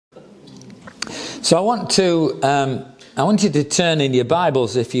So I want you to turn in your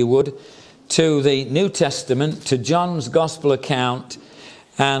Bibles, if you would, to the New Testament, to John's Gospel account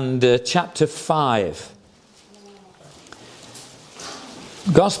and chapter 5.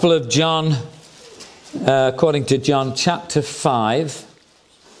 Gospel of John, according to John, chapter 5.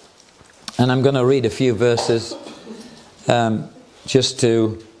 And I'm going to read a few verses just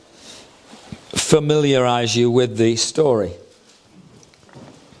to familiarize you with the story.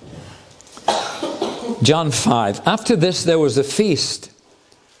 John 5. After this there was a feast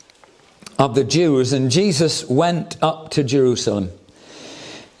of the Jews, and Jesus went up to Jerusalem.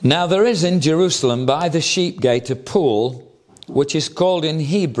 Now there is in Jerusalem by the sheep gate a pool, which is called in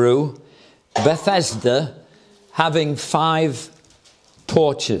Hebrew Bethesda, having 5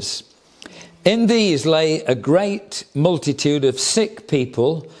 porches. In these lay a great multitude of sick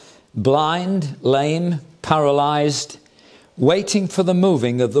people, blind, lame, paralyzed, waiting for the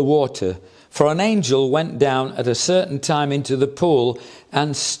moving of the water. For an angel went down at a certain time into the pool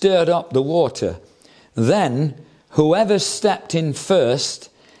and stirred up the water. Then whoever stepped in first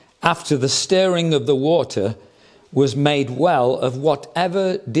after the stirring of the water was made well of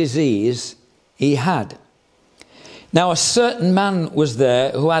whatever disease he had. Now a certain man was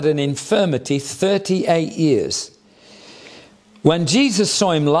there who had an infirmity 38 years. When Jesus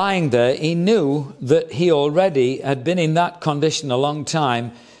saw him lying there, he knew that he already had been in that condition a long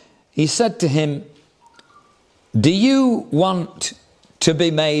time. He said to him, "Do you want to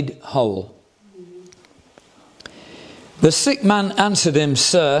be made whole?" The sick man answered him,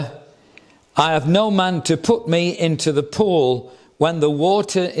 "Sir, I have no man to put me into the pool when the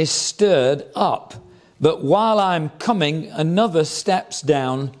water is stirred up. But while I am coming, another steps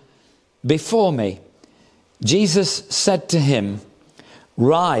down before me." Jesus said to him,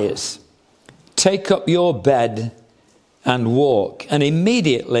 "Rise, take up your bed and walk." And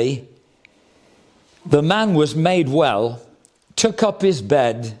immediately the man was made well, took up his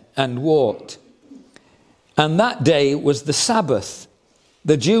bed and walked. And that day was the Sabbath.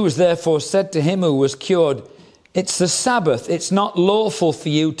 The Jews therefore said to him who was cured, "It's the Sabbath. It's not lawful for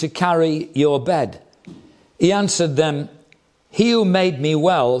you to carry your bed." He answered them, "He who made me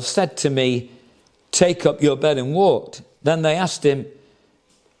well said to me, 'Take up your bed and walk.'" Then they asked him,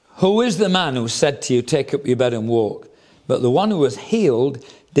 "Who is the man who said to you, 'Take up your bed and walk'?" But the one who was healed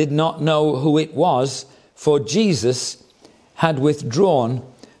did not know who it was, for Jesus had withdrawn,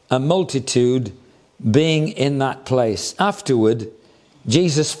 a multitude being in that place. Afterward,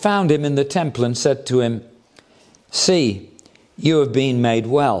 Jesus found him in the temple and said to him, "See, you have been made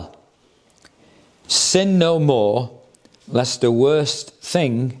well. Sin no more, lest a worse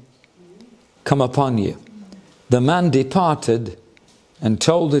thing come upon you." The man departed and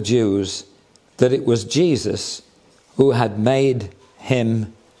told the Jews that it was Jesus who had made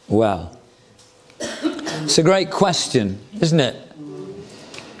him well. It's a great question, isn't it?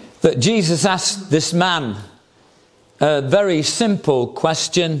 That Jesus asked this man a very simple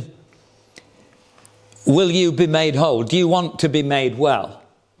question. Will you be made whole? Do you want to be made well?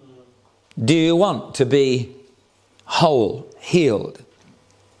 Do you want to be whole, healed?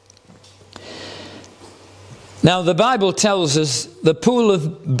 Now the Bible tells us the pool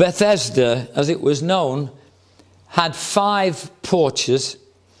of Bethesda, as it was known, had 5 porches,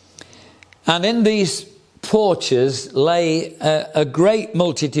 and in these porches lay a great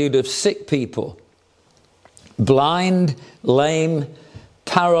multitude of sick people, blind, lame,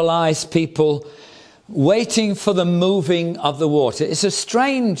 paralyzed people, waiting for the moving of the water.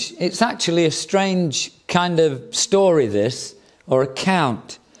 It's actually a strange kind of story, this, or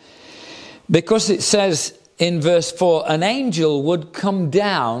account, because it says in verse 4, an angel would come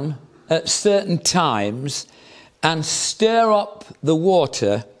down at certain times and stir up the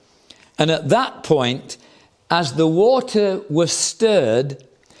water. And at that point, as the water was stirred,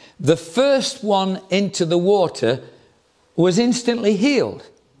 the first one into the water was instantly healed.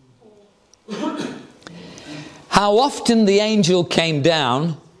 How often the angel came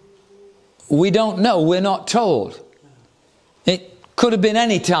down, we don't know. We're not told. It could have been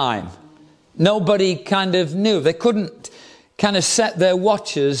any time. Nobody kind of knew. They couldn't kind of set their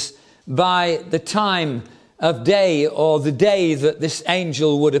watches by the time of day or the day that this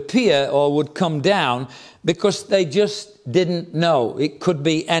angel would appear or would come down, because they just didn't know. It could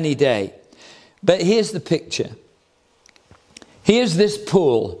be any day. But here's the picture. Here's this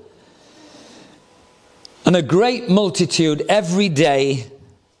pool. And a great multitude every day.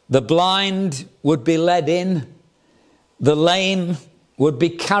 The blind would be led in. The lame would be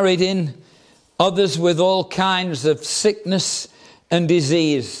carried in. Others with all kinds of sickness and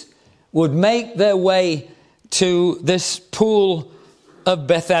disease would make their way to this pool of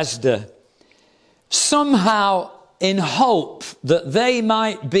Bethesda. somehow in hope that they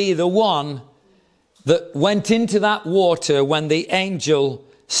might be the one that went into that water when the angel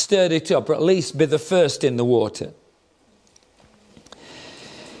stirred it up, or at least be the first in the water.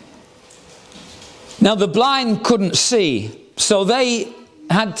 Now the blind couldn't see, so they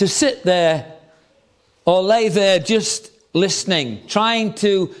had to sit there or lay there just listening, trying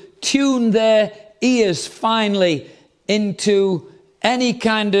to tune their ears finely into any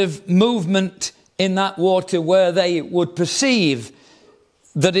kind of movement in that water where they would perceive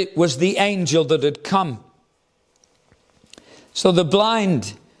that it was the angel that had come. So the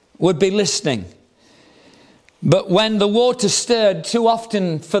blind would be listening. But when the water stirred, too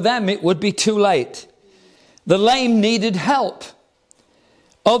often for them it would be too late. The lame needed help.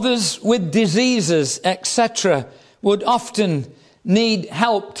 Others with diseases, etc., would often need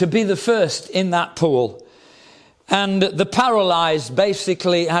help to be the first in that pool. And the paralyzed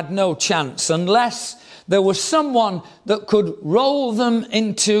basically had no chance unless there was someone that could roll them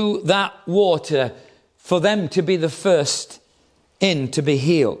into that water for them to be the first in to be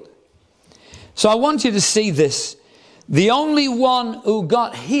healed. So I want you to see this. The only one who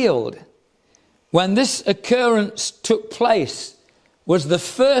got healed when this occurrence took place was the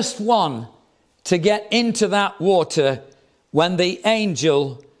first one to get into that water when the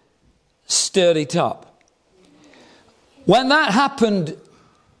angel stirred it up. When that happened,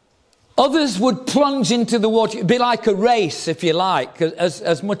 others would plunge into the water. It'd be like a race, if you like,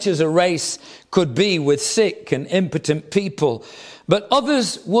 as much as a race could be with sick and impotent people. But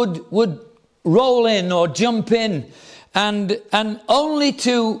others would roll in or jump in and only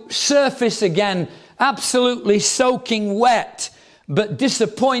to surface again, absolutely soaking wet, but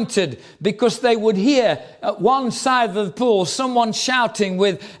disappointed because they would hear at one side of the pool someone shouting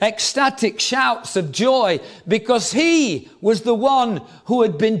with ecstatic shouts of joy because he was the one who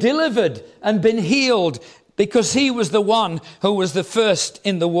had been delivered and been healed, because he was the one who was the first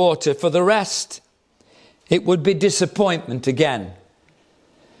in the water. For the rest, it would be disappointment again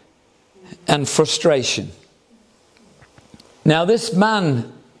and frustration. Now this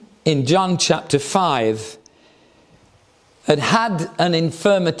man in John chapter 5 had had an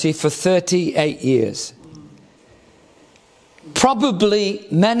infirmity for 38 years. Probably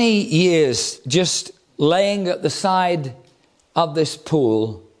many years just laying at the side of this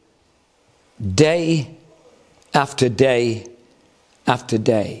pool, day after day after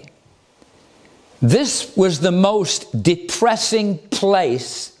day. This was the most depressing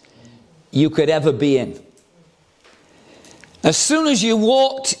place you could ever be in. As soon as you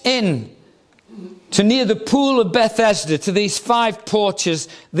walked in to near the pool of Bethesda, to these 5 porches,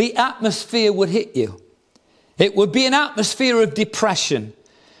 the atmosphere would hit you. It would be an atmosphere of depression,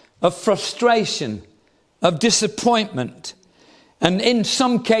 of frustration, of disappointment, and in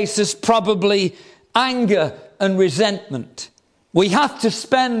some cases probably anger and resentment. We have to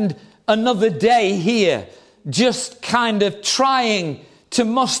spend another day here just kind of trying to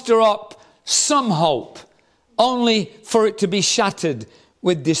muster up some hope, only for it to be shattered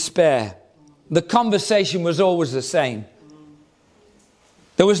with despair. The conversation was always the same.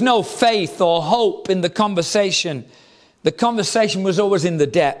 There was no faith or hope in the conversation. The conversation was always in the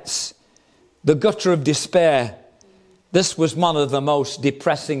depths, the gutter of despair. This was one of the most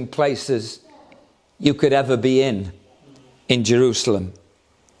depressing places you could ever be in Jerusalem.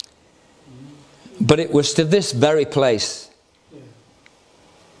 But it was to this very place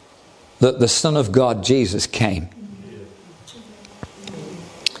that the Son of God, Jesus, came.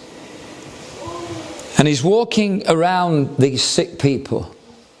 And he's walking around these sick people.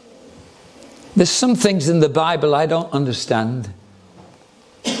 There's some things in the Bible I don't understand.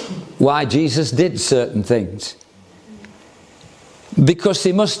 Why Jesus did certain things. Because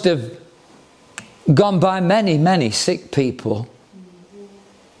he must have gone by many, many sick people,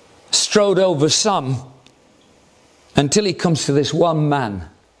 strode over some, until he comes to this one man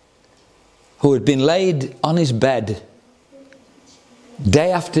who had been laid on his bed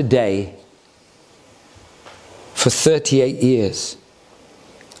day after day for 38 years.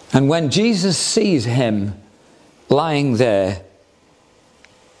 And when Jesus sees him lying there,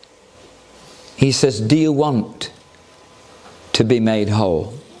 he says, "Do you want to be made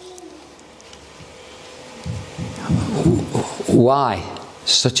whole?" Why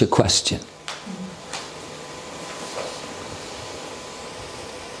such a question?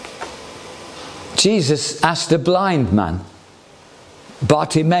 Jesus asked a blind man,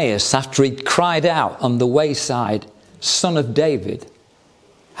 Bartimaeus, after he'd cried out on the wayside, "Son of David,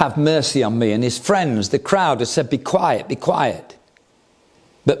 have mercy on me." And his friends, the crowd, had said, "Be quiet, be quiet."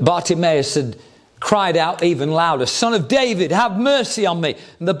 But Bartimaeus said, cried out even louder, "Son of David, have mercy on me."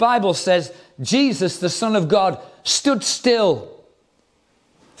 And the Bible says Jesus, the Son of God, stood still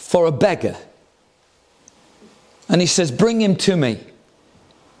for a beggar. And he says, "Bring him to me."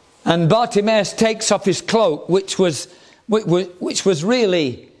 And Bartimaeus takes off his cloak, which was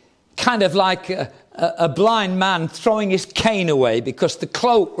really kind of like a blind man throwing his cane away, because the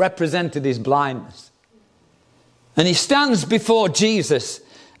cloak represented his blindness. And he stands before Jesus,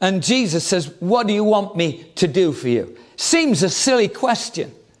 and Jesus says, "What do you want me to do for you?" Seems a silly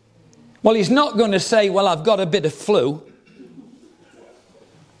question. Well, he's not going to say, "Well, I've got a bit of flu."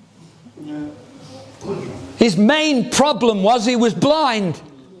 His main problem was he was blind,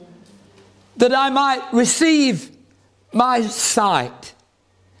 that I might receive my sight.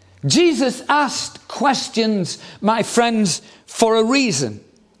 Jesus asked questions, my friends, for a reason.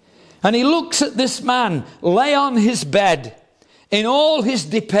 And he looks at this man lay on his bed in all his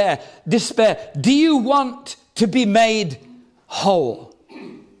despair. "Do you want to be made whole?"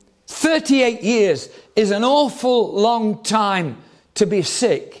 38 years is an awful long time to be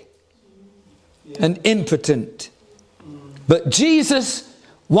sick and impotent. But Jesus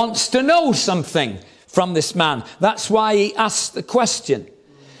wants to know something from this man. That's why he asks the question.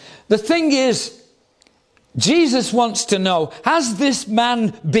 The thing is, Jesus wants to know, has this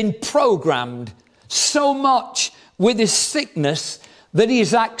man been programmed so much with his sickness that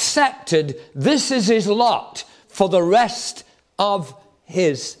he's accepted this is his lot for the rest of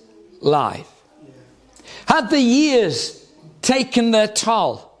his life? Had the years taken their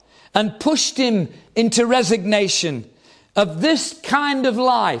toll and pushed him into resignation of this kind of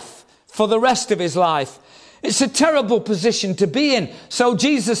life for the rest of his life? It's a terrible position to be in. So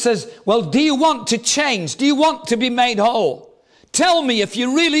Jesus says, "Well, do you want to change? Do you want to be made whole? Tell me if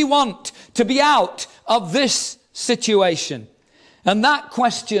you really want to be out of this situation." And that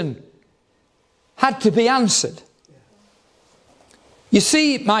question had to be answered. You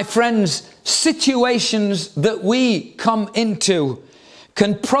see, my friends, situations that we come into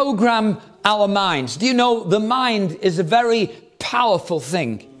can program our minds. Do you know the mind is a very powerful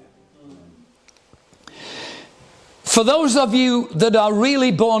thing? For those of you that are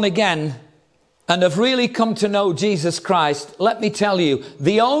really born again and have really come to know Jesus Christ, let me tell you,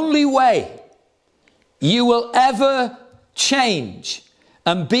 the only way you will ever change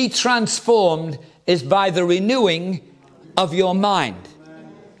and be transformed is by the renewing of your mind.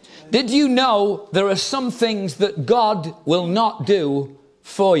 Did you know there are some things that God will not do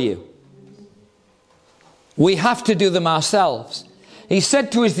for you? We have to do them ourselves. He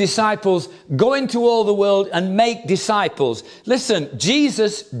said to his disciples, "Go into all the world and make disciples." Listen,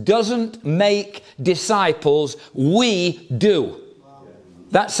 Jesus doesn't make disciples, we do.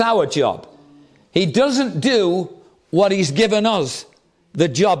 That's our job. He doesn't do what he's given us the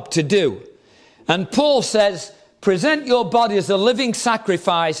job to do. And Paul says, "Present your body as a living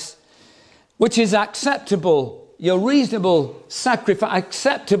sacrifice, which is acceptable," your reasonable sacrifice,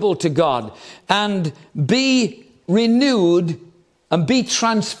 acceptable to God, "and be renewed," and be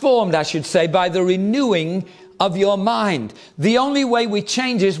transformed, I should say, by the renewing of your mind. The only way we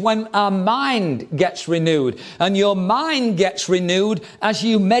change is when our mind gets renewed. And your mind gets renewed as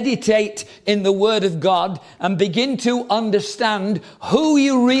you meditate in the Word of God and begin to understand who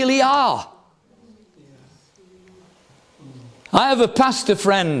you really are. I have a pastor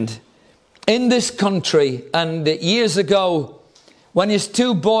friend in this country, and years ago, when his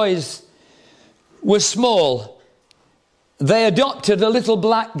two boys were small, they adopted a little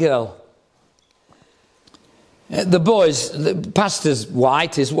black girl. The pastor's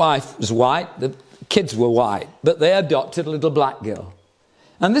white, his wife was white, the kids were white, but they adopted a little black girl.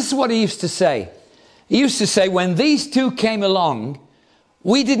 And this is what he used to say. He used to say, when these two came along,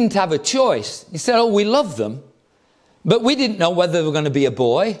 we didn't have a choice. He said, "Oh, we love them, but we didn't know whether they were going to be a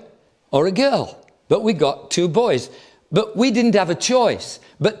boy or a girl. But we got two boys. But we didn't have a choice.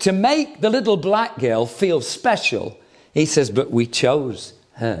 But to make the little black girl feel special," he says, "but we chose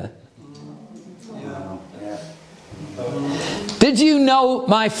her." Did you know,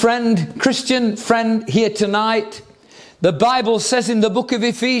 my friend, Christian friend here tonight, the Bible says in the book of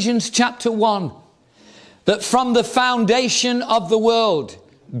Ephesians chapter 1, that from the foundation of the world,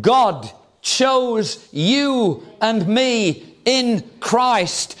 God chose you and me in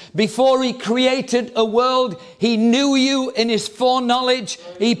Christ Before he created a world, he knew you in his foreknowledge.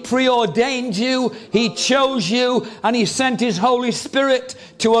 He preordained you. He chose you. And he sent his Holy Spirit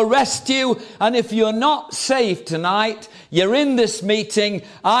to arrest you. And if you're not saved tonight, you're in this meeting,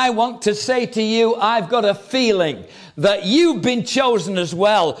 I want to say to you, I've got a feeling that you've been chosen as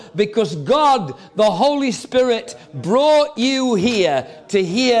well, because God, the Holy Spirit, brought you here to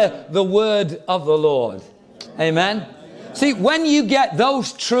hear the word of the Lord. Amen. See, when you get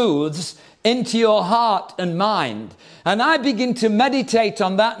those truths into your heart and mind, and I begin to meditate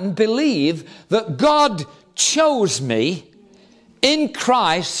on that and believe that God chose me in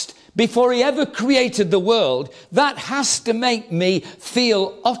Christ before he ever created the world, that has to make me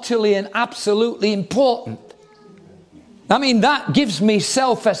feel utterly and absolutely important. I mean, that gives me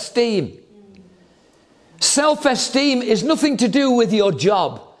self-esteem. Self-esteem is nothing to do with your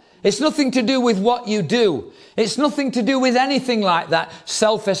job. It's nothing to do with what you do. It's nothing to do with anything like that.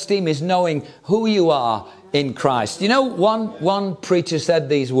 Self-esteem is knowing who you are in Christ. You know, one preacher said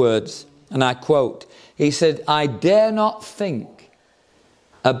these words, and I quote, he said, I dare not think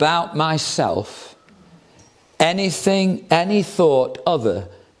about myself any thought other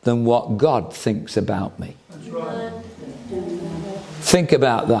than what God thinks about me. That's right. Think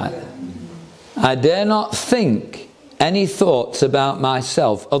about that. I dare not think any thoughts about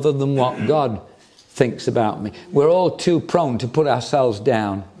myself other than what God thinks about me. We're all too prone to put ourselves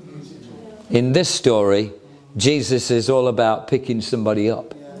down. In this story, Jesus is all about picking somebody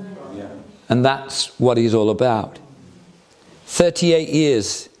up. And that's what he's all about. 38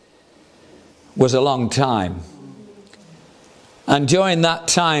 years was a long time. And during that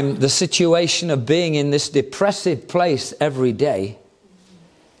time, the situation of being in this depressive place every day,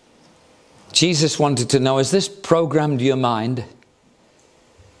 Jesus wanted to know, has this programmed your mind?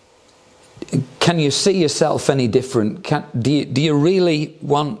 Can you see yourself any different? Do you really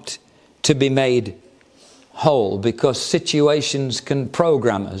want to be made whole? Because situations can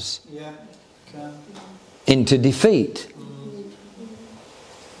program us into defeat.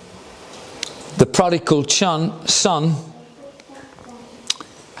 The prodigal son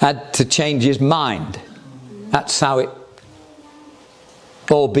had to change his mind. That's how it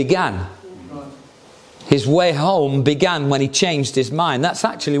all began. His way home began when he changed his mind. That's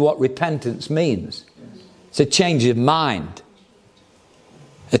actually what repentance means. It's a change of mind.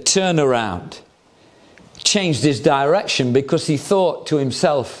 A turnaround. Changed his direction because he thought to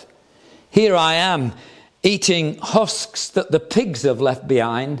himself, here I am eating husks that the pigs have left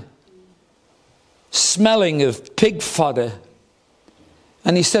behind, smelling of pig fodder.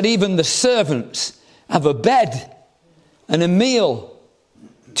 And he said, even the servants have a bed and a meal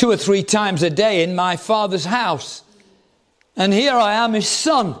 2 or 3 times a day in my father's house. And here I am, his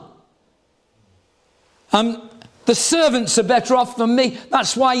son. The servants are better off than me.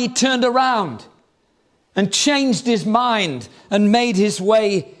 That's why he turned around and changed his mind and made his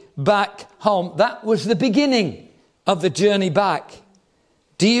way back home. That was the beginning of the journey back.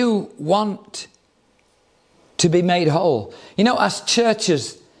 Do you want to be made whole? You know, as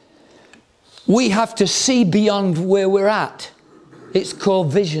churches, we have to see beyond where we're at. It's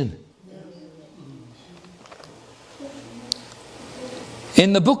called vision.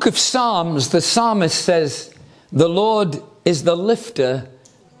 In the book of Psalms, the psalmist says, the Lord is the lifter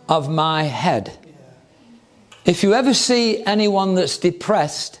of my head. If you ever see anyone that's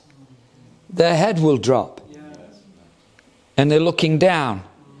depressed, their head will drop. And they're looking down.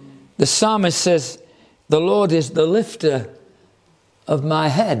 The psalmist says, the Lord is the lifter of my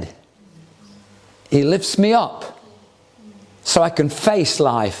head. He lifts me up so I can face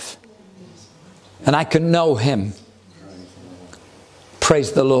life and I can know him.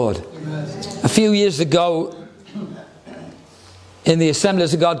 Praise the Lord. A few years ago, in the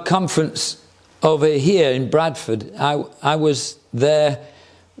Assemblies of God conference over here in Bradford, I was there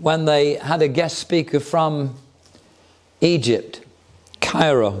when they had a guest speaker from Egypt,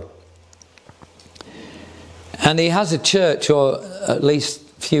 Cairo. And he has a church, or at least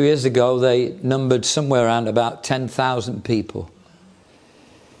a few years ago, they numbered somewhere around about 10,000 people.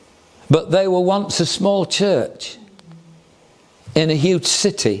 But they were once a small church in a huge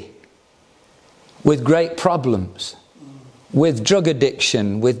city with great problems, with drug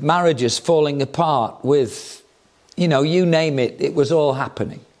addiction, with marriages falling apart, with, you know, you name it, it was all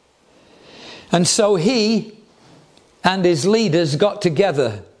happening. And so he and his leaders got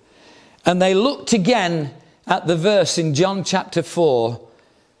together and they looked again at the verse in John chapter 4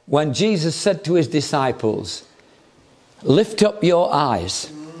 when Jesus said to his disciples, lift up your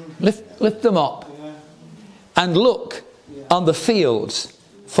eyes, lift them up and look on the fields,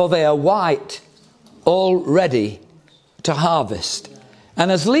 for they are white, all ready to harvest.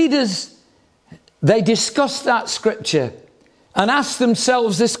 And as leaders, they discussed that scripture and asked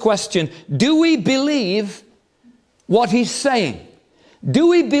themselves this question: do we believe what he's saying? Do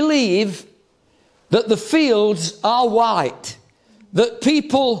we believe that the fields are white, that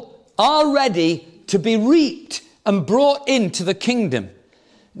people are ready to be reaped and brought into the kingdom?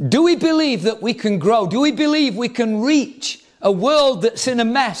 Do we believe that we can grow? Do we believe we can reach a world that's in a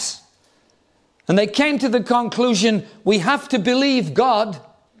mess? And they came to the conclusion, we have to believe God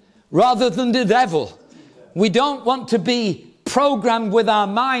rather than the devil. We don't want to be programmed with our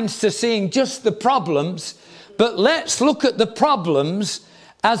minds to seeing just the problems, but let's look at the problems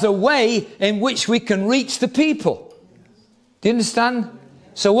as a way in which we can reach the people. Do you understand?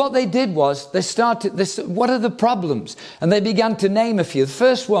 So what they did was, they started this, what are the problems? And they began to name a few. The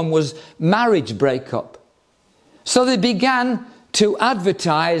first one was marriage breakup. So they began to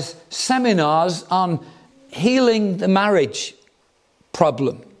advertise seminars on healing the marriage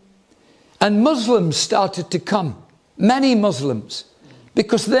problem. And Muslims started to come, many Muslims,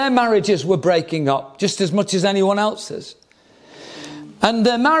 because their marriages were breaking up just as much as anyone else's. And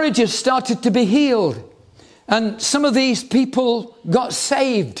their marriages started to be healed. And some of these people got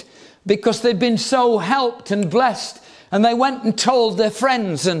saved because they'd been so helped and blessed. And they went and told their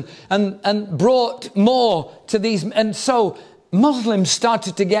friends and brought more to these. And so Muslims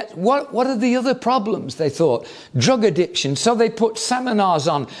started to get, what are the other problems, they thought? Drug addiction. So they put seminars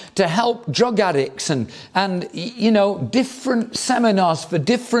on to help drug addicts and you know, different seminars for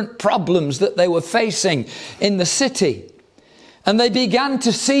different problems that they were facing in the city. And they began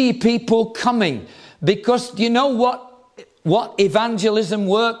to see people coming. Because you know what evangelism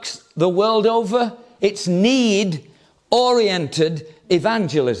works the world over? It's need-oriented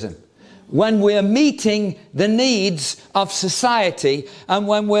evangelism. When we're meeting the needs of society and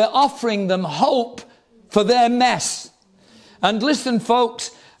when we're offering them hope for their mess. And listen, folks,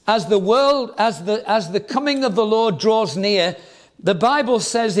 as the coming of the Lord draws near, the Bible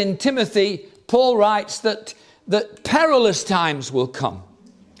says in Timothy, Paul writes that perilous times will come.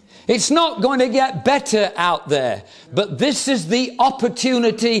 It's not going to get better out there, but this is the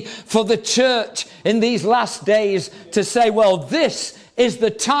opportunity for the church in these last days to say, well, this is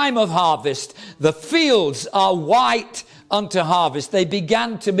the time of harvest. The fields are white unto harvest. They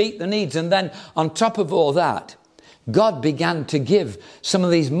began to meet the needs. And then on top of all that, God began to give some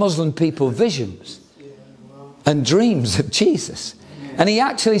of these Muslim people visions and dreams of Jesus. And he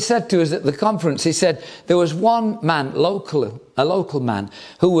actually said to us at the conference, he said, there was one man, a local man,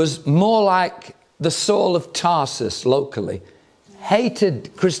 who was more like the Saul of Tarsus locally,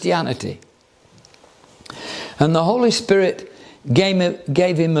 hated Christianity. And the Holy Spirit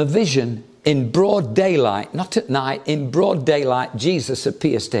gave him a vision in broad daylight, not at night, in broad daylight. Jesus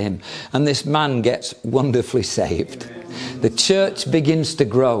appears to him, and this man gets wonderfully saved. The church begins to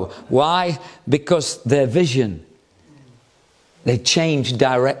grow. Why? Because their vision, they changed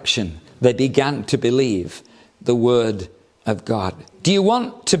direction. They began to believe the word of God. Do you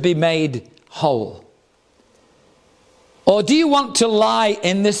want to be made whole? Or do you want to lie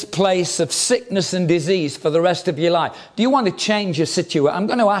in this place of sickness and disease for the rest of your life? Do you want to change your situation? I'm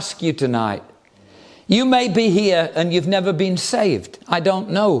going to ask you tonight. You may be here and you've never been saved. I don't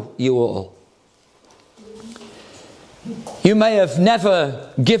know you all. You may have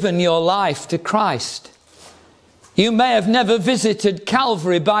never given your life to Christ. You may have never visited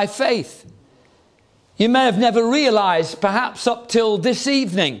Calvary by faith. You may have never realized, perhaps up till this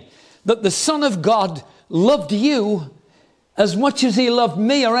evening, that the Son of God loved you as much as he loved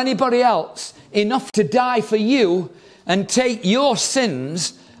me or anybody else, enough to die for you and take your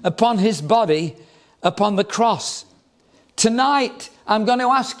sins upon his body upon the cross. Tonight, I'm going to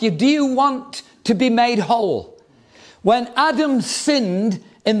ask you, do you want to be made whole? When Adam sinned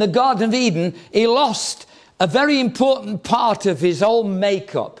in the Garden of Eden, he lost a very important part of his whole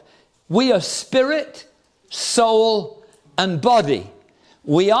makeup. We are spirit, soul, and body.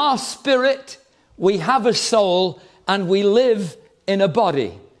 We are spirit, we have a soul, and we live in a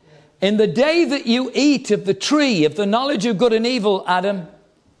body. In the day that you eat of the tree of the knowledge of good and evil, Adam,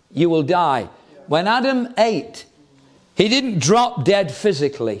 you will die. When Adam ate, he didn't drop dead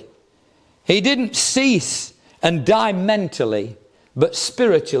physically. He didn't cease and die mentally, but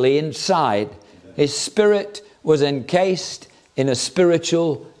spiritually inside. His spirit was encased in a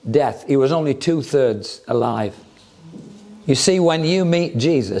spiritual death. He was only 2/3 alive. You see, when you meet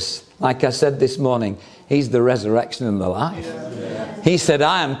Jesus, like I said this morning, he's the resurrection and the life. He said,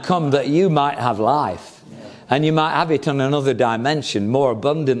 I am come that you might have life. And you might have it on another dimension, more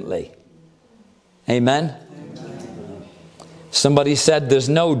abundantly. Amen? Somebody said there's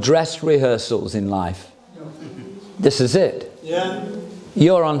no dress rehearsals in life. This is it.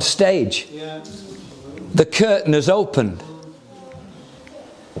 You're on stage. The curtain has opened.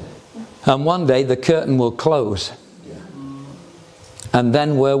 And one day the curtain will close. And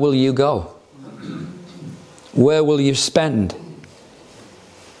then where will you go? Where will you spend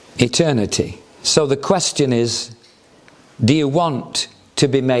eternity? So the question is, do you want to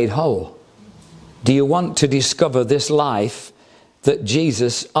be made whole? Do you want to discover this life that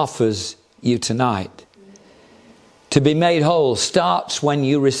Jesus offers you tonight? To be made whole starts when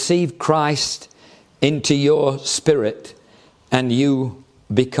you receive Christ into your spirit and you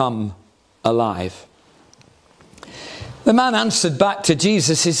become alive. The man answered back to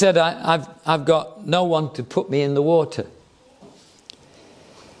Jesus. He said, I've got no one to put me in the water.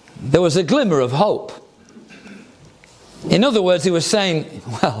 There was a glimmer of hope. In other words, he was saying,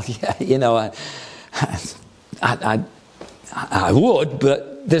 well, yeah, you know, I would,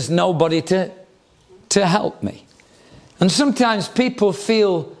 but there's nobody to help me. And sometimes people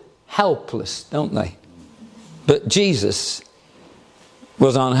feel helpless, don't they? But Jesus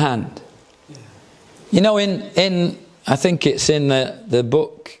was on hand. You know, in I think it's in the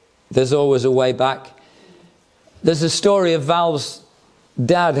book, There's Always a Way Back. There's a story of Val's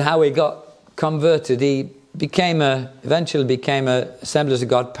dad, how he got converted. He eventually became a Assemblies of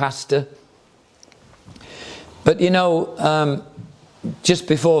God pastor. But you know, just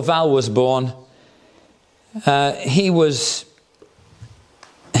before Val was born, he was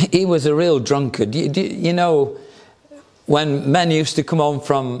a real drunkard. You know, when men used to come home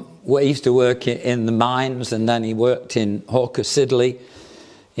from where he used to work in the mines, and then he worked in Hawker Siddeley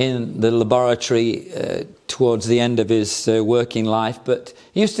in the laboratory towards the end of his working life. But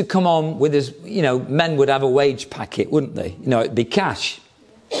he used to come home with his, you know, men would have a wage packet, wouldn't they? You know, it'd be cash.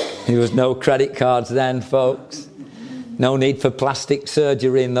 There was no credit cards then, folks. No need for plastic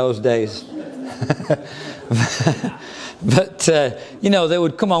surgery in those days. But, you know, they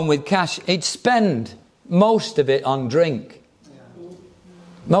would come home with cash. He'd spend most of it on drink.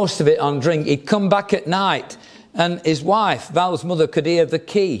 Most of it on drink. He'd come back at night and his wife, Val's mother, could hear the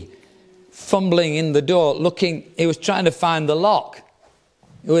key fumbling in the door, looking. He was trying to find the lock.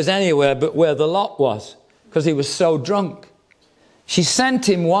 It was anywhere but where the lock was, because he was so drunk. She sent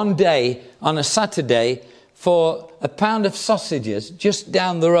him one day on a Saturday for a pound of sausages just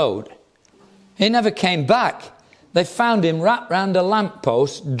down the road. He never came back. They found him wrapped round a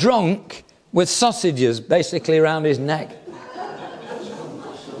lamppost, drunk, with sausages basically around his neck.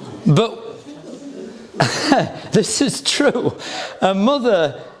 But this is true. A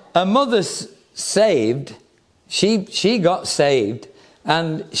mother saved. She got saved,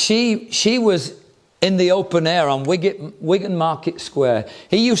 and she was in the open air on Wigan Market Square.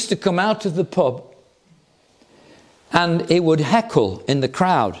 He used to come out of the pub, and he would heckle in the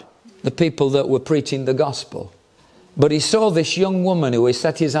crowd the people that were preaching the gospel. But he saw this young woman who he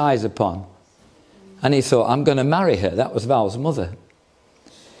set his eyes upon, and he thought, I'm going to marry her. That was Val's mother.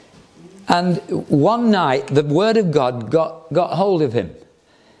 And one night, the word of God got hold of him.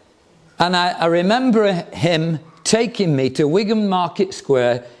 And I remember him taking me to Wigan Market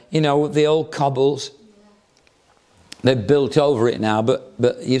Square, you know, the old cobbles. They've built over it now, but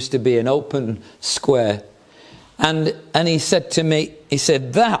it used to be an open square. And he said to me, he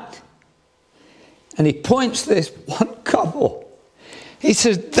said, that. And he points to this one cobble. He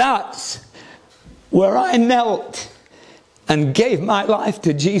says, that's where I knelt and gave my life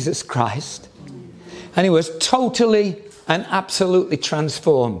to Jesus Christ. And he was totally and absolutely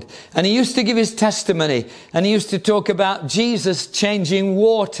transformed. And he used to give his testimony, and he used to talk about Jesus changing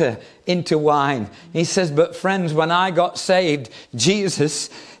water into wine. He says, but friends, when I got saved, Jesus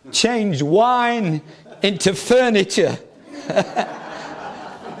changed wine into furniture.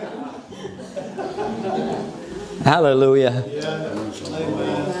 Hallelujah. Yeah.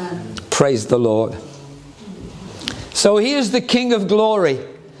 Praise the Lord. So here's the King of Glory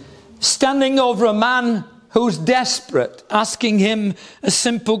standing over a man who's desperate, asking him a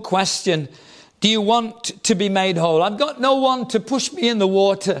simple question. Do you want to be made whole? I've got no one to push me in the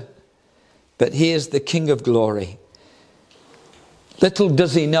water. But here's the King of Glory. Little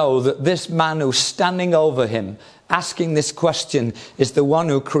does he know that this man who's standing over him, asking this question, is the one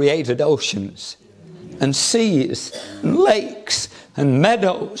who created oceans and seas and lakes and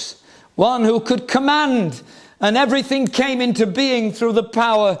meadows. One who could command, and everything came into being through the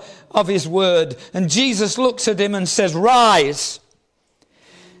power of his word. And Jesus looks at him and says, rise,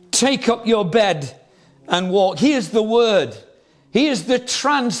 take up your bed and walk. Here's the word. Here's the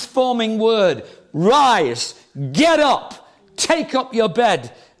transforming word. Rise, get up, take up your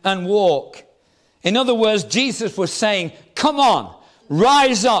bed and walk. In other words, Jesus was saying, come on,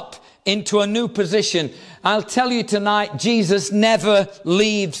 rise up into a new position. I'll tell you tonight, Jesus never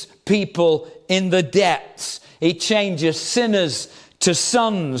leaves people in the depths. He changes sinners to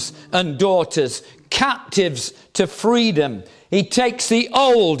sons and daughters, captives to freedom. He takes the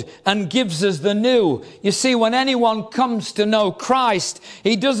old and gives us the new. You see, when anyone comes to know Christ,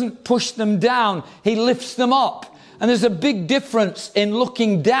 he doesn't push them down, he lifts them up. And there's a big difference in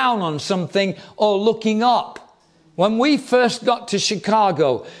looking down on something or looking up. When we first got to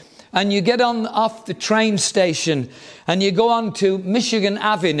Chicago, and you get on off the train station and you go on to Michigan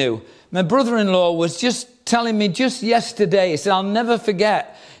Avenue, my brother-in-law was just telling me just yesterday, he said, I'll never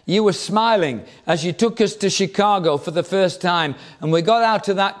forget, you were smiling as you took us to Chicago for the first time, and we got out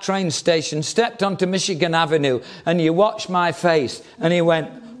of that train station, stepped onto Michigan Avenue, and you watched my face. And he went,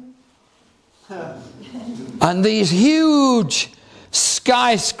 and these huge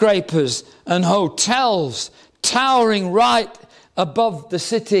skyscrapers and hotels towering right above the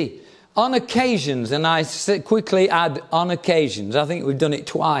city. On occasions, and I quickly add on occasions, I think we've done it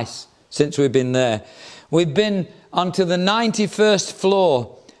twice since we've been there. We've been onto the 91st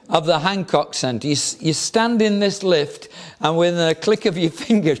floor of the Hancock Center. You stand in this lift, and with a click of your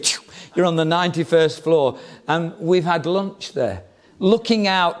finger, you're on the 91st floor. And we've had lunch there, looking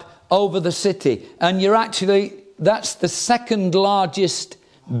out over the city. And you're actually, that's the second largest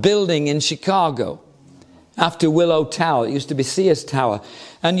building in Chicago, after Willow Tower. It used to be Sears Tower.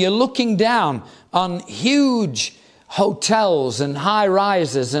 And you're looking down on huge hotels and high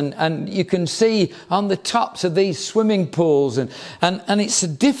rises, and you can see on the tops of these swimming pools, and it's a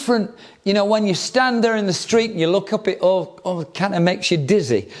different, you know, when you stand there in the street and you look up, it kind of makes you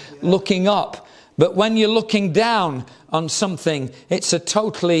dizzy looking up. But when you're looking down on something, it's a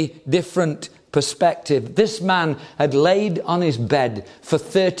totally different perspective. This man had laid on his bed for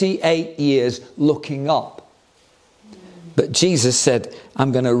 38 years looking up. But Jesus said,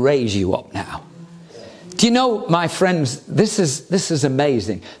 I'm going to raise you up now. Do you know, my friends, this is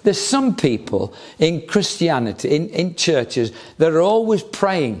amazing. There's some people in Christianity, in churches, that are always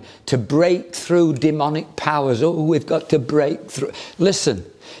praying to break through demonic powers. Oh, we've got to break through. Listen,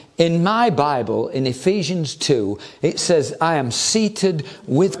 in my Bible, in Ephesians 2, it says, I am seated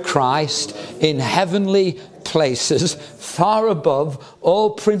with Christ in heavenly places, far above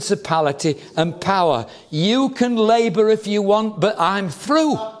all principality and power. You can labor if you want, but I'm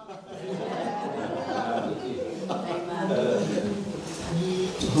through.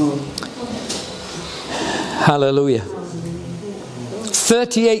 Hallelujah.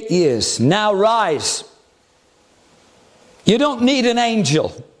 38 years. Now rise. You don't need an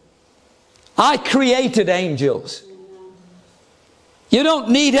angel. I created angels. You don't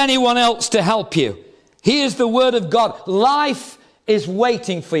need anyone else to help you. Here's the word of God. Life is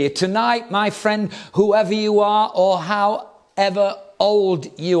waiting for you. Tonight, my friend, whoever you are or however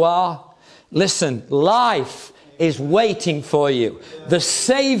old you are, listen, life is waiting for you. The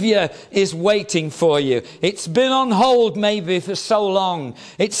Savior is waiting for you. It's been on hold maybe for so long.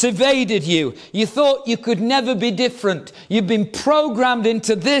 It's evaded you. You thought you could never be different. You've been programmed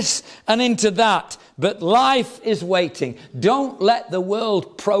into this and into that. But life is waiting. Don't let the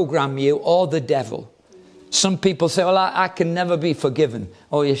world program you or the devil. Some people say, well, I can never be forgiven.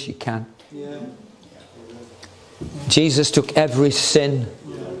 Oh, yes, you can. Yeah. Jesus took every sin,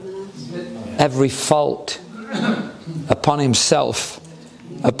 every fault upon himself,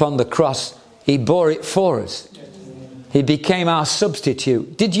 upon the cross. He bore it for us. He became our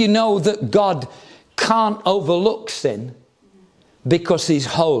substitute. Did you know that God can't overlook sin because he's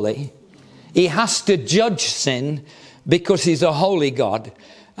holy? He has to judge sin because he's a holy God.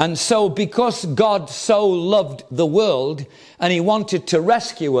 And so because God so loved the world and he wanted to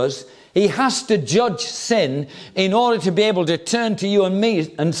rescue us, he has to judge sin in order to be able to turn to you and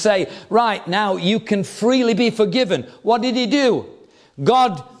me and say, right, now you can freely be forgiven. What did he do?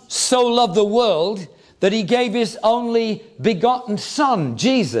 God so loved the world that he gave his only begotten Son,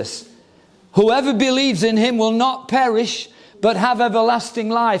 Jesus. Whoever believes in him will not perish, but have everlasting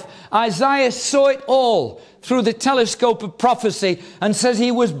life. Isaiah saw it all through the telescope of prophecy and says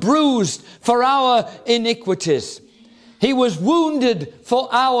he was bruised for our iniquities. He was wounded for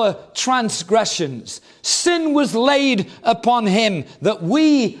our transgressions. Sin was laid upon him that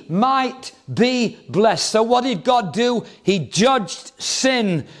we might be blessed. So what did God do? He judged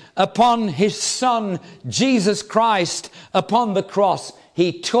sin upon his Son, Jesus Christ, upon the cross.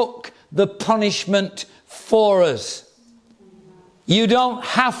 He took the punishment for us. You don't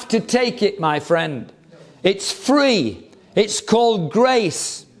have to take it, my friend. It's free. It's called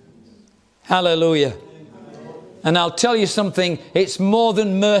grace. Hallelujah. And I'll tell you something, it's more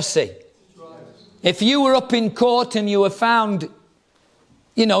than mercy. If you were up in court and you were found,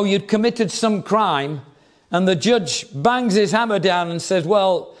 you know, you'd committed some crime, and the judge bangs his hammer down and says,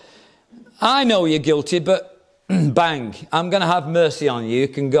 well, I know you're guilty, but bang, I'm going to have mercy on you. You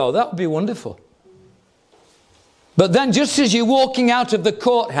can go. That would be wonderful. But then just as you're walking out of the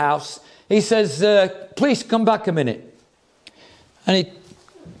courthouse, he says, please come back a minute. And he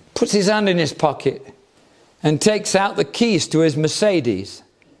puts his hand in his pocket and takes out the keys to his Mercedes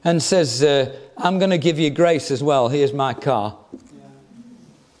and says, I'm going to give you grace as well. Here's my car.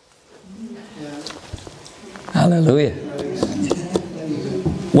 Hallelujah.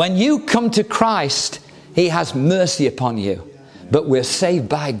 When you come to Christ, he has mercy upon you. But we're saved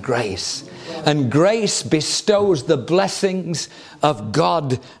by grace. And grace bestows the blessings of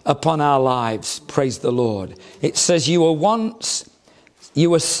God upon our lives. Praise the Lord. It says you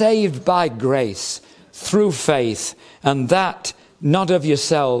were saved by grace through faith, and that not of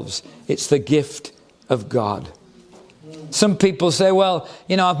yourselves. It's the gift of God. Some people say, well,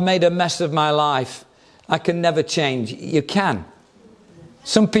 I've made a mess of my life. I can never change. You can.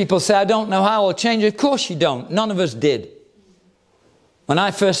 Some people say, I don't know how I'll change. Of course you don't. None of us did. When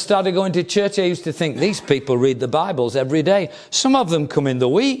I first started going to church, I used to think, these people read the Bibles every day. Some of them come in the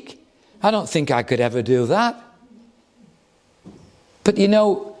week. I don't think I could ever do that. But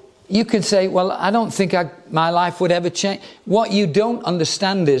you could say, well, I don't think my life would ever change. What you don't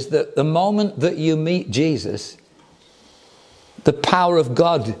understand is that the moment that you meet Jesus, the power of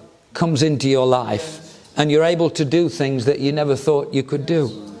God comes into your life and you're able to do things that you never thought you could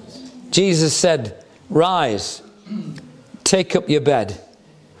do. Jesus said, rise, take up your bed.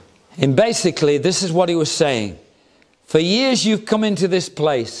 And basically, this is what he was saying. For years you've come into this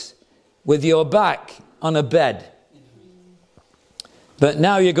place with your back on a bed. But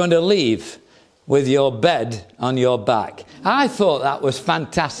now you're going to leave with your bed on your back. I thought that was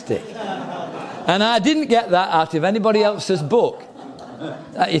fantastic. And I didn't get that out of anybody else's book.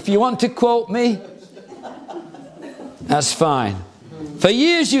 If you want to quote me, that's fine. For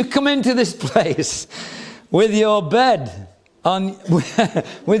years you've come into this place with your bed on,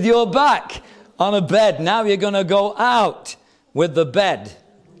 with your back on a bed. Now you're going to go out with the bed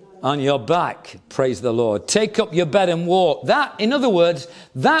on your back. Praise the Lord. Take up your bed and walk. That, in other words,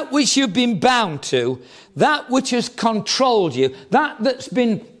 that which you've been bound to, that which has controlled you, that's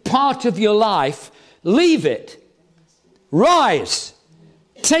been part of your life, leave it. Rise.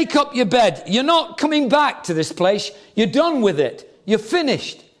 Take up your bed. You're not coming back to this place. You're done with it. You're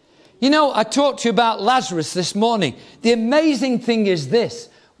finished. I talked to you about Lazarus this morning. The amazing thing is this.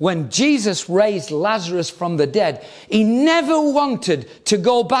 When Jesus raised Lazarus from the dead, he never wanted to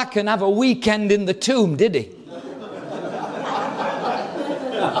go back and have a weekend in the tomb, did he?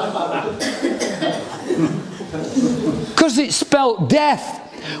 Because it spelt death.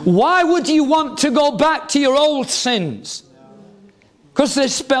 Why would you want to go back to your old sins? Because they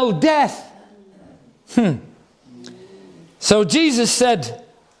spell death. So Jesus said,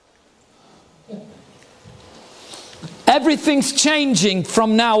 everything's changing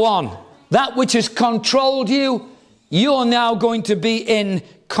from now on. That which has controlled you, you're now going to be in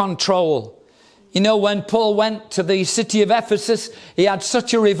control. When Paul went to the city of Ephesus, he had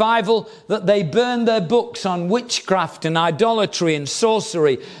such a revival that they burned their books on witchcraft and idolatry and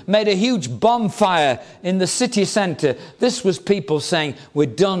sorcery, made a huge bonfire in the city centre. This was people saying, we're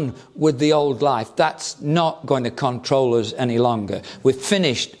done with the old life. That's not going to control us any longer. We're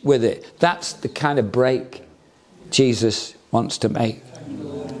finished with it. That's the kind of break Jesus wants to make.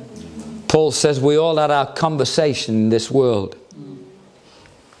 Paul says we all had our conversation in this world.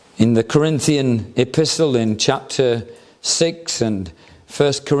 In the Corinthian epistle in chapter 6 and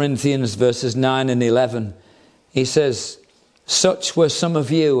 1 Corinthians verses 9 and 11, he says, such were some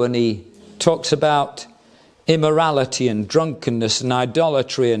of you, and he talks about immorality and drunkenness and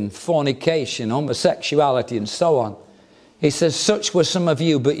idolatry and fornication, homosexuality and so on. He says, such were some of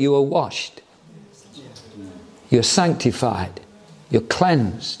you, but you were washed. You're sanctified. You're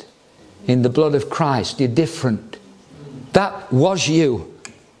cleansed in the blood of Christ. You're different. That was you.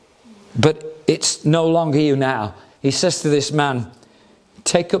 But it's no longer you now. He says to this man,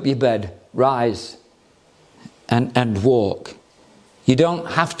 take up your bed, rise, and walk. You don't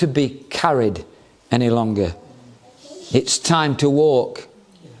have to be carried any longer. It's time to walk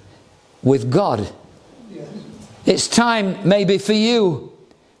with God. It's time maybe for you,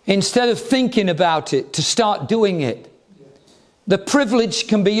 instead of thinking about it, to start doing it. The privilege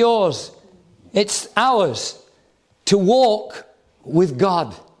can be yours. It's ours to walk with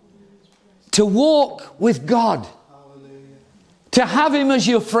God. To walk with God. To have him as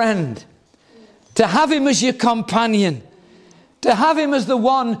your friend. To have him as your companion. To have him as the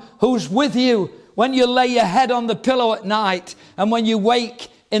one who's with you when you lay your head on the pillow at night, and when you wake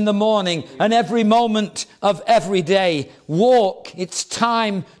in the morning and every moment of every day. Walk. It's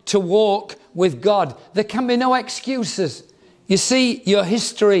time to walk with God. There can be no excuses. You see, your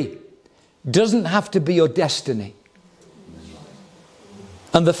history doesn't have to be your destiny.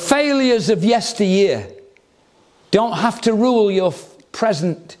 And the failures of yesteryear don't have to rule your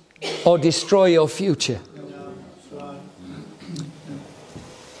present or destroy your future.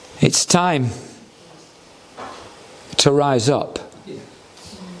 It's time to rise up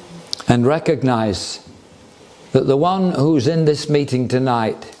and recognize that the one who's in this meeting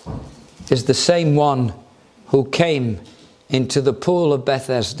tonight is the same one who came into the pool of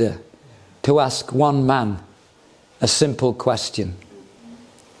Bethesda to ask one man a simple question.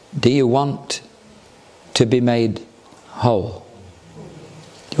 Do you want to be made whole?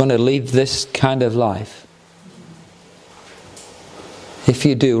 Do you want to lead this kind of life? If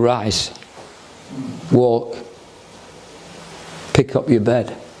you do, rise, walk, pick up your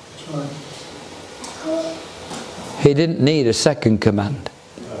bed. He didn't need a second command.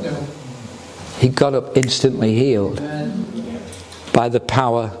 He got up instantly healed by the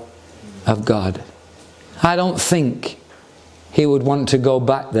power of God. I don't think he would want to go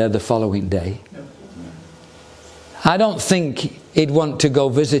back there the following day. I don't think he'd want to go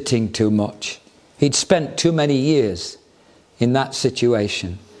visiting too much. He'd spent too many years in that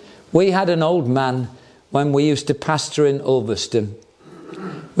situation. We had an old man when we used to pastor in Ulverston. He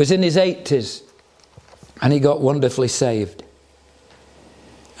was in his 80s and he got wonderfully saved.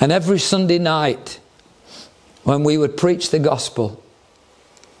 And every Sunday night when we would preach the gospel,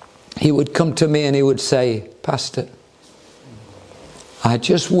 he would come to me and he would say, Pastor, I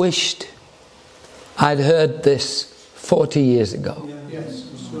just wished I'd heard this 40 years ago.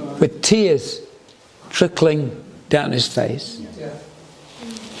 With tears trickling down his face.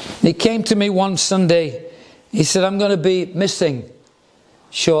 He came to me one Sunday. He said, I'm going to be missing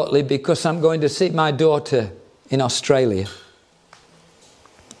shortly because I'm going to see my daughter in Australia.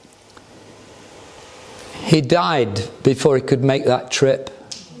 He died before he could make that trip,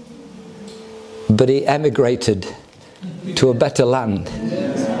 but he emigrated to a better land.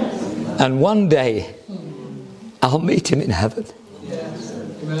 And one day I'll meet him in heaven.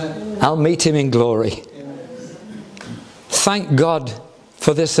 I'll meet him in glory. Thank God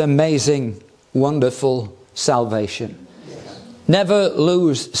for this amazing, wonderful salvation. Never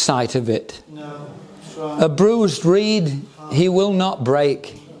lose sight of it. A bruised reed he will not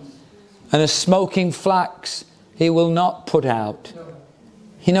break, and a smoking flax he will not put out.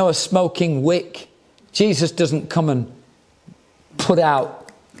 You know, a smoking wick, Jesus doesn't come and put out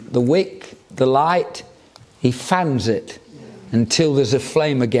the wick, the light. He fans it until there's a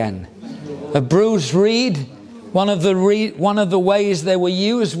flame again. A bruised reed, one of the ways they were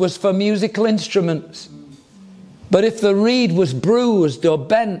used was for musical instruments. But if the reed was bruised or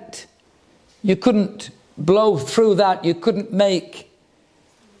bent, you couldn't blow through that. You couldn't make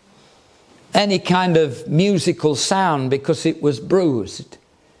any kind of musical sound because it was bruised.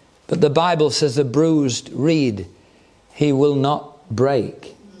 But the Bible says a bruised reed he will not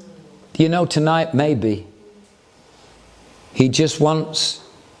break. Do you know, tonight maybe he just wants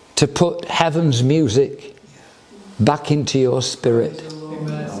to put heaven's music back into your spirit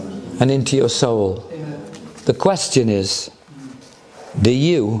and into your soul. The question is, do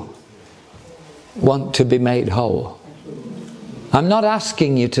you want to be made whole? I'm not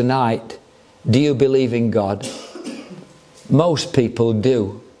asking you tonight, do you believe in God? Most people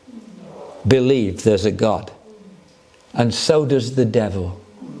do believe there's a God. And so does the devil.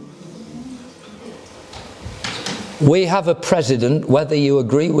 We have a president, whether you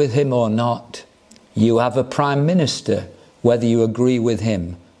agree with him or not. You have a prime minister, whether you agree with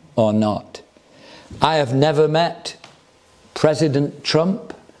him or not. I have never met President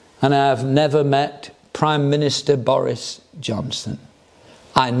Trump, and I have never met Prime Minister Boris Johnson.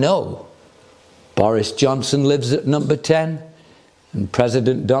 I know Boris Johnson lives at number 10 and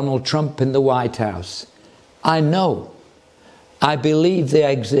President Donald Trump in the White House. I know. I believe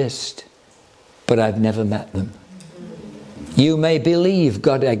they exist, but I've never met them. You may believe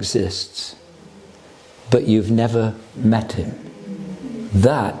God exists, but you've never met him.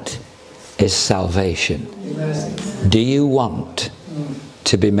 That is salvation. Do you want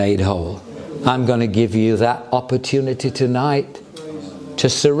to be made whole? I'm going to give you that opportunity tonight to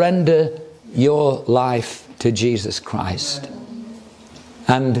surrender your life to Jesus Christ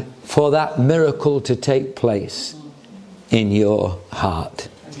and for that miracle to take place in your heart.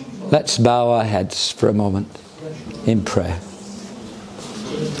 Let's bow our heads for a moment in prayer.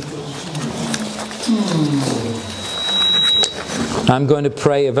 I'm going to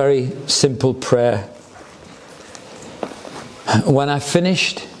pray a very simple prayer. When I've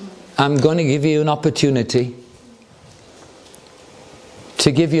finished, I'm going to give you an opportunity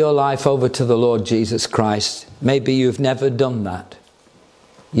to give your life over to the Lord Jesus Christ. Maybe you've never done that.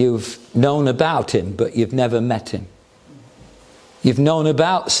 You've known about Him, but you've never met Him. You've known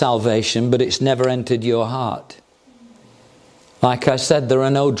about salvation, but it's never entered your heart. Like I said, there are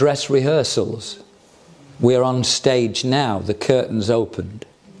no dress rehearsals. We're on stage now. The curtain's opened.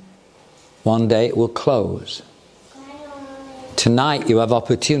 One day it will close. Tonight you have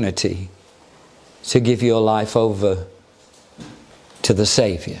opportunity to give your life over to the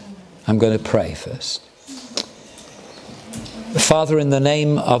Saviour. I'm going to pray first. Father, in the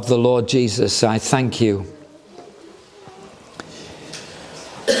name of the Lord Jesus, I thank you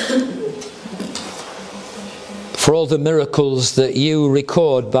for all the miracles that you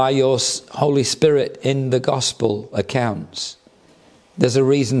record by your Holy Spirit in the Gospel accounts. There's a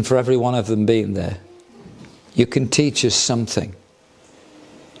reason for every one of them being there. You can teach us something.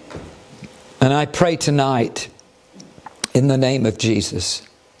 And I pray tonight, in the name of Jesus,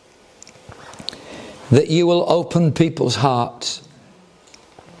 that you will open people's hearts,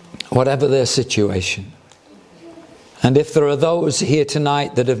 whatever their situation. And if there are those here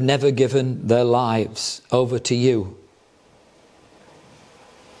tonight that have never given their lives over to you,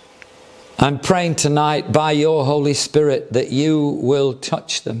 I'm praying tonight by your Holy Spirit that you will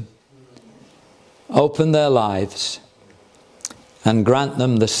touch them, open their lives, and grant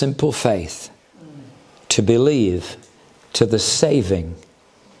them the simple faith to believe to the saving,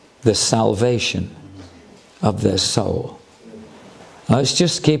 the salvation of their soul. Let's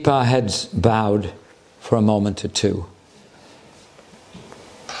just keep our heads bowed for a moment or two.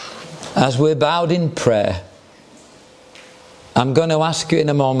 As we're bowed in prayer, I'm going to ask you in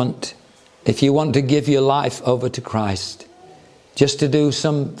a moment, if you want to give your life over to Christ, just to do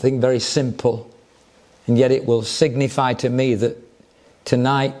something very simple, and yet it will signify to me that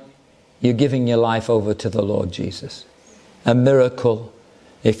tonight you're giving your life over to the Lord Jesus. A miracle,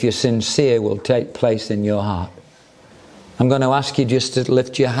 if you're sincere, will take place in your heart. I'm going to ask you just to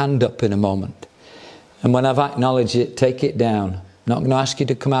lift your hand up in a moment. And when I've acknowledged it, take it down. I'm not going to ask you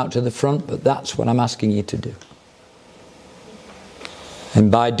to come out to the front, but that's what I'm asking you to do.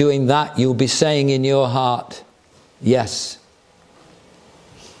 And by doing that, you'll be saying in your heart, yes,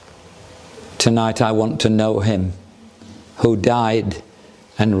 tonight I want to know Him who died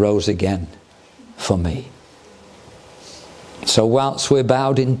and rose again for me. So whilst we're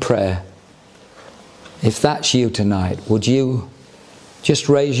bowed in prayer, if that's you tonight, would you just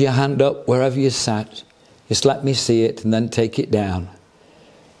raise your hand up wherever you sat? Just let me see it and then take it down.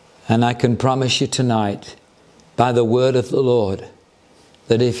 And I can promise you tonight, by the word of the Lord,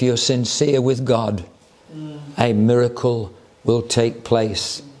 that if you're sincere with God, a miracle will take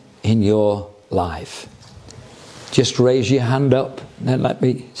place in your life. Just raise your hand up and then let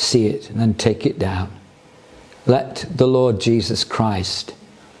me see it and then take it down. Let the Lord Jesus Christ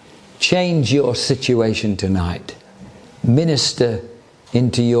change your situation tonight. Minister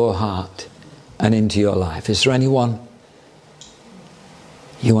into your heart and into your life. Is there anyone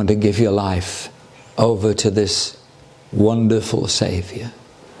you want to give your life over to this wonderful Saviour?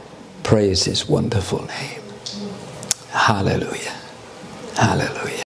 Praise His wonderful name. Hallelujah. Hallelujah.